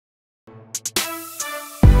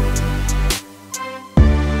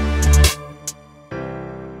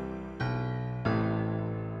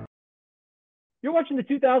You're watching the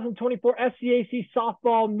 2024 SCAC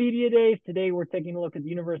Softball Media Days. Today, we're taking a look at the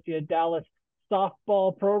University of Dallas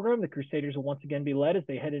softball program. The Crusaders will once again be led as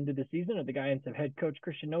they head into the season under the guidance of head coach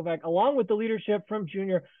Christian Novak, along with the leadership from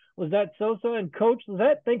junior Lizette Sosa. And Coach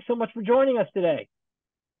Lizette, thanks so much for joining us today.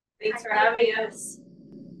 Thanks for having us.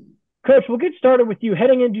 Coach, we'll get started with you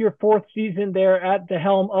heading into your fourth season there at the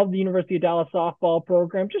helm of the University of Dallas softball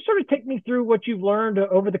program. Just sort of take me through what you've learned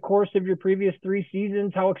over the course of your previous 3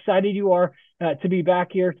 seasons, how excited you are to be back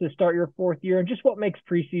here to start your 4th year, and just what makes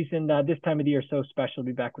preseason this time of the year so special to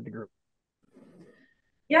be back with the group.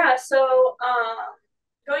 Yeah, so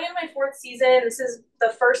going into my 4th season, this is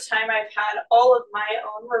the first time I've had all of my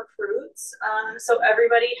own recruits. So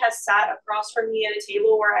everybody has sat across from me at a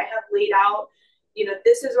table where I have laid out,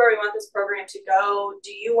 this is where we want this program to go.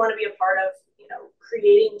 Do you want to be a part of,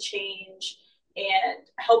 creating change and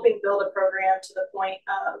helping build a program to the point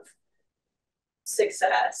of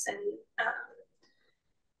success? And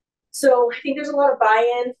so I think there's a lot of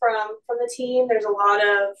buy-in from the team. There's a lot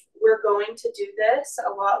of, we're going to do this, a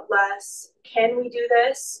lot less, can we do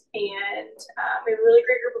this? And we have a really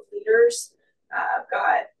great group of leaders. I've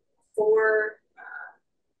got four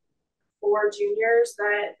juniors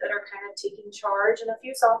that are kind of taking charge, and a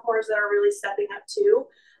few sophomores that are really stepping up too.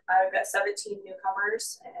 We've got 17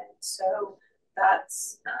 newcomers, and so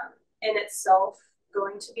that's in itself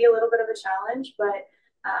going to be a little bit of a challenge, but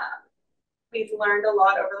we've learned a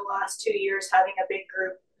lot over the last 2 years having a big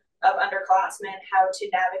group of underclassmen, how to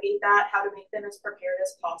navigate that, how to make them as prepared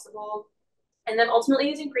as possible, and then ultimately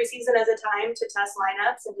using preseason as a time to test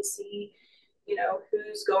lineups and to see,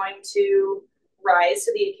 who's going to rise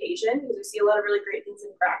to the occasion, because we see a lot of really great things in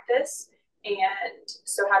practice. And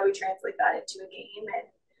so how do we translate that into a game and,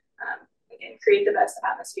 again, create the best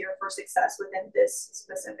atmosphere for success within this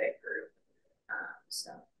specific group?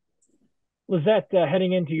 Lizette,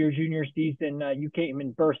 heading into your junior season, you came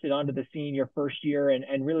and bursted onto the scene your first year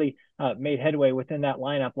and really made headway within that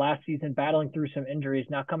lineup. Last season, battling through some injuries,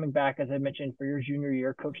 now coming back, as I mentioned, for your junior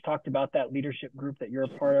year. Coach talked about that leadership group that you're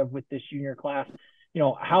a part of with this junior class.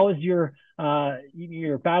 How is your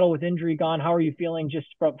battle with injury gone? How are you feeling just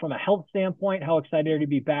from a health standpoint? How excited are you to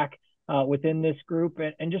be back within this group?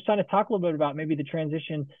 And just trying to talk a little bit about maybe the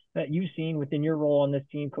transition that you've seen within your role on this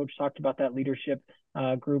team. Coach talked about that leadership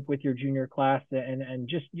group with your junior class, and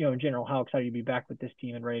just, in general, how excited you to be back with this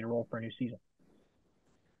team and ready to roll for a new season.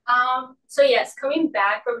 So yes, coming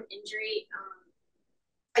back from an injury,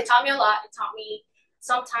 it taught me a lot. It taught me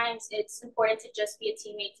sometimes it's important to just be a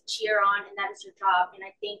teammate to cheer on, and that is your job. And I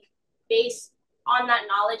think based on that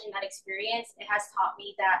knowledge and that experience, it has taught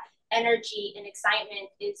me that energy and excitement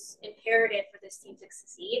is imperative for this team to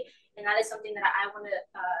succeed. And that is something that I want to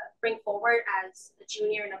bring forward as a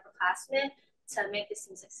junior and upperclassman to make this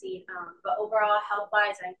team succeed. But overall,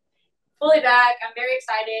 health-wise, I'm fully back. I'm very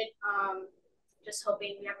excited. Just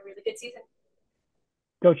hoping we have a really good season.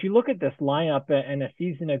 Coach, you look at this lineup, and a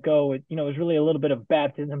season ago, it was really a little bit of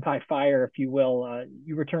baptism by fire, if you will.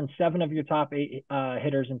 You returned 7 of your top 8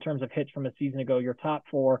 hitters in terms of hits from a season ago, your top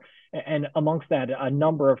 4, and amongst that, a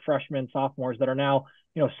number of freshmen, sophomores that are now,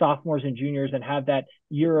 sophomores and juniors and have that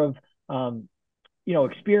year of,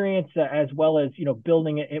 experience as well as,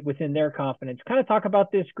 building it within their confidence. Kind of talk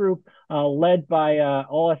about this group led by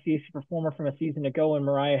all SCAC performer from a season ago in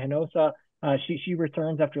Mariah Hinosa. She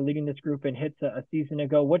returns after leading this group and hits a season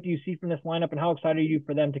ago. What do you see from this lineup, and how excited are you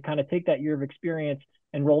for them to kind of take that year of experience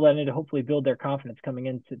and roll that into hopefully build their confidence coming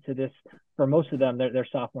into this, for most of them, their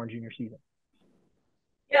sophomore and junior season?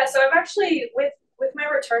 Yeah, so I've actually, with my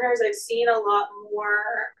returners, I've seen a lot more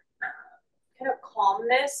kind of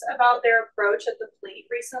calmness about their approach at the plate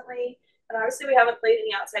recently. And obviously we haven't played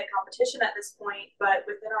any outside competition at this point, but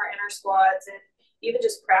within our inner squads and even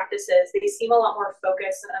just practices, they seem a lot more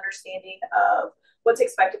focused and understanding of what's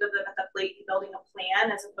expected of them at the plate and building a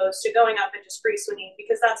plan, as opposed to going up and just free swinging,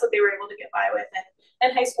 because that's what they were able to get by with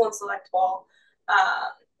in high school and select ball.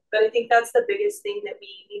 But I think that's the biggest thing that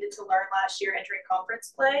we needed to learn last year entering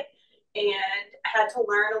conference play, and had to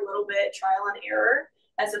learn a little bit trial and error,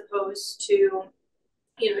 as opposed to,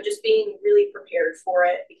 just being really prepared for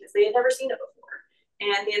it, because they had never seen it before.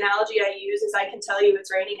 And the analogy I use is, I can tell you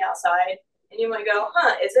it's raining outside, and you might go,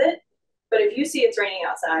 is it? But if you see it's raining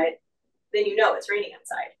outside, then you know it's raining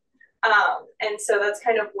outside. And so that's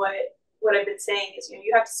kind of what I've been saying is,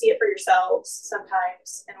 you have to see it for yourselves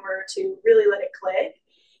sometimes in order to really let it click.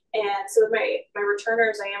 And so with my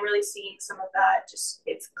returners, I am really seeing some of that, just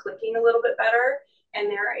it's clicking a little bit better,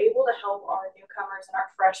 and they're able to help our newcomers and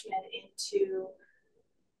our freshmen into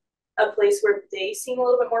a place where they seem a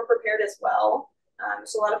little bit more prepared as well.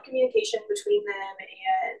 There's a lot of communication between them,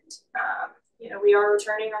 and we are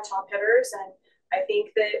returning our top hitters, and I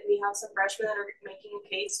think that we have some freshmen that are making a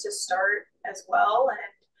case to start as well.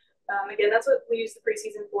 And again, that's what we use the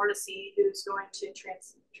preseason for, to see who's going to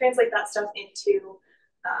translate that stuff into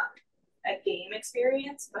a game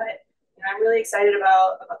experience. But I'm really excited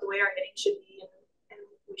about the way our hitting should be, and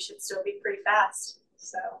we should still be pretty fast.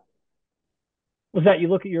 So. Lizette, you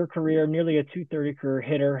look at your career, nearly a .230 career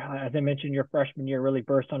hitter. As I mentioned, your freshman year really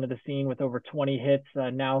burst onto the scene with over 20 hits,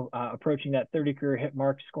 now approaching that 30 career hit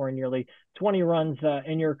mark, scoring nearly 20 runs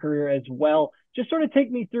in your career as well. Just sort of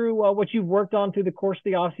take me through what you've worked on through the course of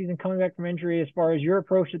the offseason coming back from injury, as far as your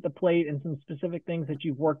approach at the plate and some specific things that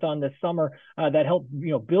you've worked on this summer that helped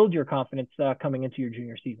build your confidence coming into your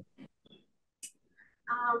junior season.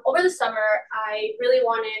 Over the summer, I really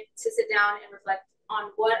wanted to sit down and reflect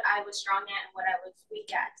on what I was strong at and what I was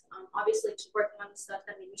weak at. Obviously, keep working on the stuff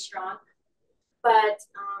that made me strong. But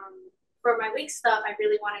for my weak stuff, I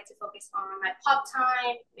really wanted to focus on my pop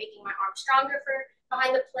time, making my arm stronger for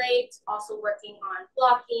behind the plate, also working on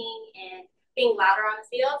blocking and being louder on the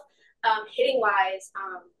field. Hitting-wise,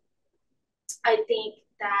 I think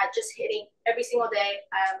that just hitting every single day,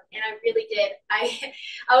 and I really did.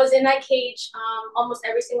 I was in that cage almost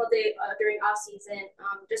every single day during off season,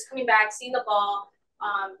 just coming back, seeing the ball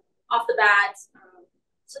off the bat,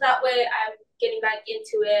 so that way I'm getting back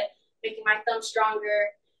into it, making my thumb stronger,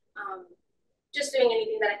 just doing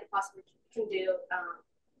anything that I could possibly can do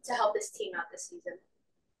to help this team out this season.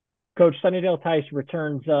 Coach, Sunnydale Tice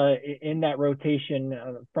returns in that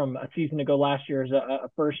rotation from a season ago last year as a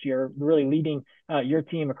first year, really leading your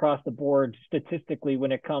team across the board statistically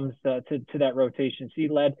when it comes to that rotation. She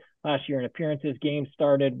led last year in appearances, games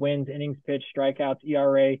started, wins, innings pitched, strikeouts,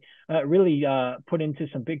 ERA, really put into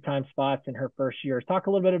some big-time spots in her first year. Talk a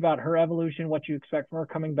little bit about her evolution, what you expect from her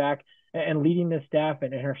coming back and leading this staff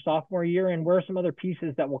in her sophomore year, and where are some other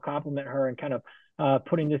pieces that will complement her and kind of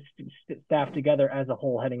putting this staff together as a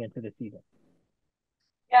whole heading into the season?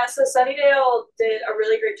 Yeah, so Sunnydale did a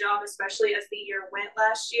really great job, especially as the year went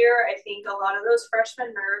last year. I think a lot of those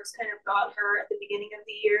freshman nerves kind of got her at the beginning of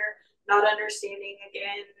the year, not understanding,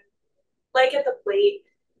 again, like at the plate,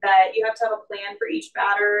 that you have to have a plan for each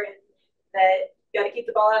batter and that you got to keep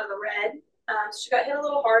the ball out of the red. So she got hit a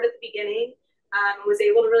little hard at the beginning, was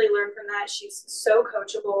able to really learn from that. She's so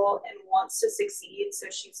coachable and wants to succeed, so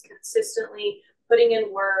she's consistently putting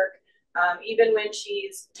in work. Even when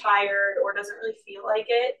she's tired or doesn't really feel like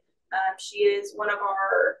it, she is one of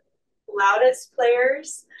our loudest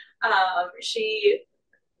players. She,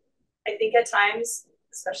 I think at times,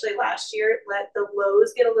 especially last year, let the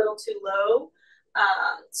lows get a little too low.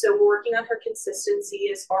 So we're working on her consistency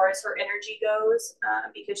as far as her energy goes,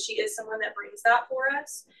 because she is someone that brings that for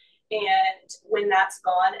us. And when that's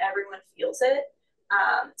gone, everyone feels it.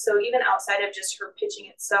 So even outside of just her pitching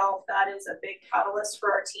itself, that is a big catalyst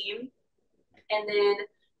for our team. And then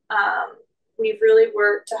we've really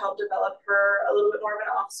worked to help develop her a little bit more of an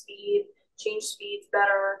off speed, change speeds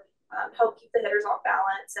better, help keep the hitters off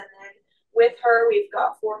balance. And then with her, we've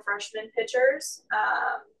got 4 freshman pitchers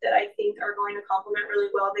that I think are going to complement really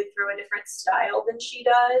well. They throw a different style than she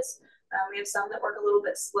does. We have some that work a little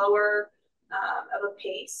bit slower of a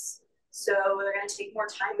pace. So they're going to take more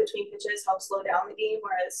time between pitches, help slow down the game,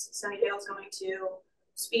 whereas Sunnydale is going to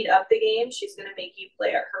speed up the game. She's going to make you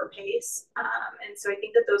play at her pace. And so I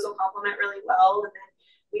think that those will complement really well. And then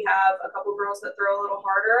we have a couple girls that throw a little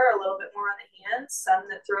harder, a little bit more on the hands,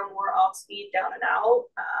 some that throw more off speed down and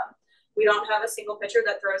out. We don't have a single pitcher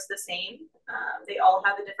that throws the same. They all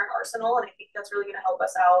have a different arsenal, and I think that's really going to help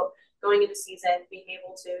us out going into season, being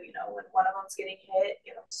able to, when one of them's getting hit,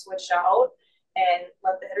 switch out and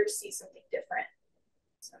let the hitters see something different.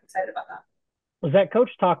 So I'm excited about that. Was that coach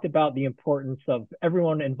talked about the importance of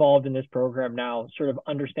everyone involved in this program now sort of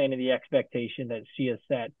understanding the expectation that she has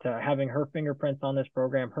set, having her fingerprints on this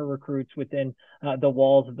program, her recruits within the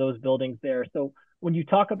walls of those buildings there. So when you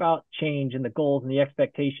talk about change and the goals and the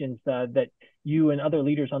expectations that you and other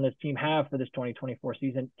leaders on this team have for this 2024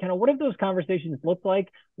 season, kind of what have those conversations looked like?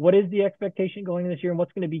 What is the expectation going in this year, and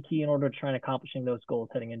what's going to be key in order to try and accomplishing those goals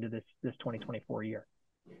heading into this 2024 year?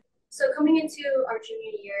 So coming into our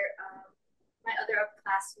junior year, my other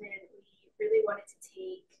upperclassmen, we really wanted to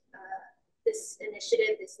take this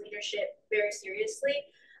initiative, this leadership very seriously,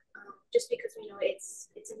 just because we know it's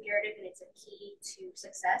imperative and it's a key to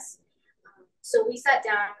success. So we sat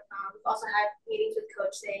down. We've also had meetings with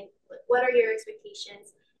coach saying, what are your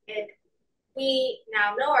expectations? And we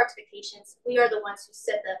now know our expectations. We are the ones who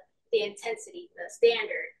set the intensity, the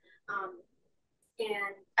standard.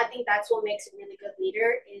 And I think that's what makes a really good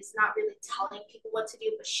leader, is not really telling people what to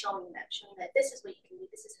do, but showing that this is what you can do.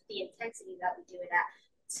 This is the intensity that we do it at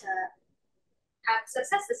to have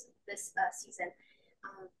success this season.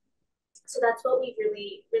 So that's what we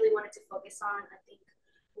really wanted to focus on. I think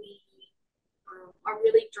we are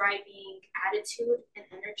really driving attitude and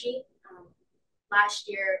energy. Last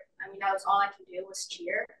year, I mean, that was all I could do was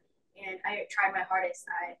cheer, and I tried my hardest.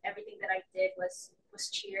 Everything that I did was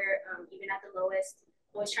cheer, even at the lowest.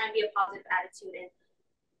 Always trying to be a positive attitude, and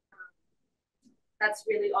that's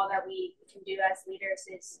really all that we can do as leaders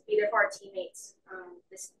is be there for our teammates.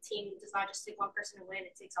 This team does not just take one person to win;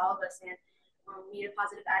 it takes all of us, and we need a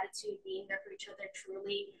positive attitude, being there for each other,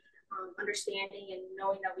 truly understanding and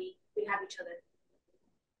knowing that we have each other.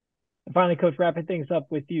 And finally, Coach, wrapping things up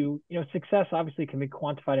with you, success obviously can be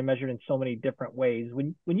quantified and measured in so many different ways.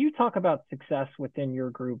 When you talk about success within your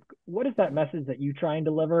group, what is that message that you try and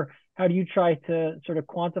deliver? How do you try to sort of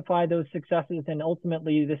quantify those successes? And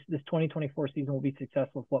ultimately, this 2024 season will be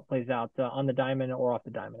successful if what plays out on the diamond or off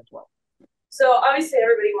the diamond as well. So obviously,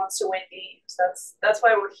 everybody wants to win games. That's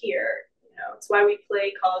why we're here. It's why we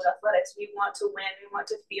play college athletics. We want to win. We want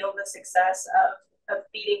to feel the success of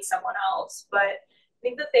beating someone else. But I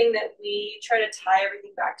think the thing that we try to tie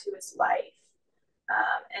everything back to is life.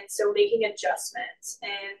 And so making adjustments.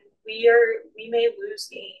 And we may lose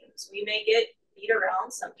games. We may get beat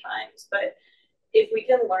around sometimes. But if we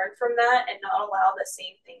can learn from that and not allow the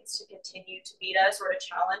same things to continue to beat us or to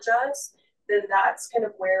challenge us, then that's kind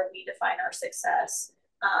of where we define our success.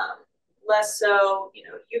 Less so,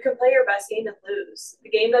 you can play your best game and lose. The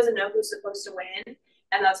game doesn't know who's supposed to win,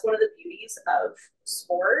 and that's one of the beauties of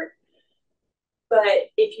sport.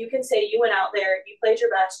 But if you can say you went out there, you played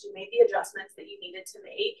your best, you made the adjustments that you needed to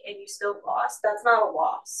make, and you still lost, that's not a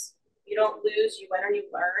loss. You don't lose, you win or you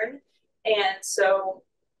learn. And so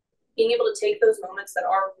being able to take those moments that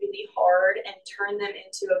are really hard and turn them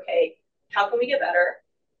into, okay, how can we get better?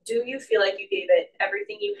 Do you feel like you gave it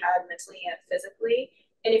everything you had mentally and physically?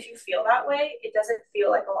 And if you feel that way, it doesn't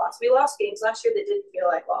feel like a loss. We lost games last year that didn't feel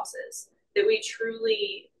like losses, that we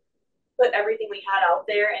truly put everything we had out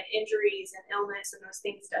there, and injuries and illness and those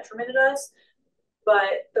things detrimented us.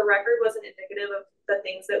 But the record wasn't indicative of the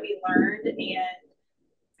things that we learned and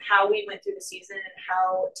how we went through the season and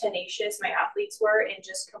how tenacious my athletes were in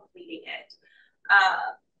just completing it.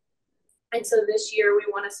 And so this year we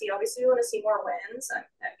want to see more wins.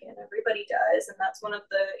 Again, everybody does. And that's one of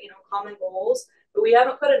the, common goals, but we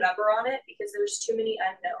haven't put a number on it because there's too many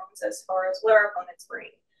unknowns as far as what our opponents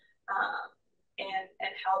bring,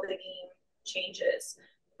 and how the game changes.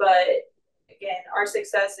 But again, our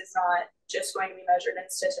success is not just going to be measured in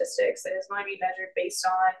statistics. It is going to be measured based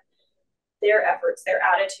on their efforts, their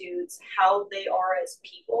attitudes, how they are as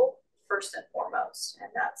people, first and foremost.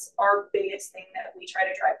 And that's our biggest thing that we try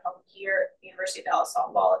to drive home here at the University of Dallas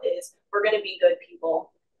softball is we're going to be good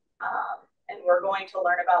people, and we're going to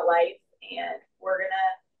learn about life, and we're going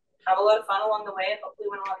to have a lot of fun along the way and hopefully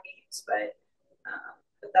win a lot of games. But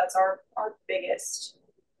that's our biggest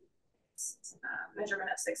measurement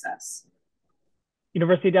of success.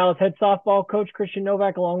 University of Dallas head softball coach Christian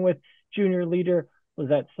Novak, along with junior leader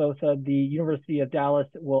Lizette Sosa. The University of Dallas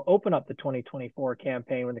will open up the 2024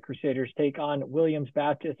 campaign when the Crusaders take on Williams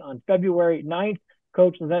Baptist on February 9th.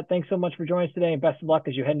 Coach Lizette, thanks so much for joining us today, and best of luck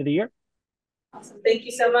as you head into the year. Awesome. Thank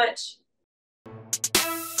you so much.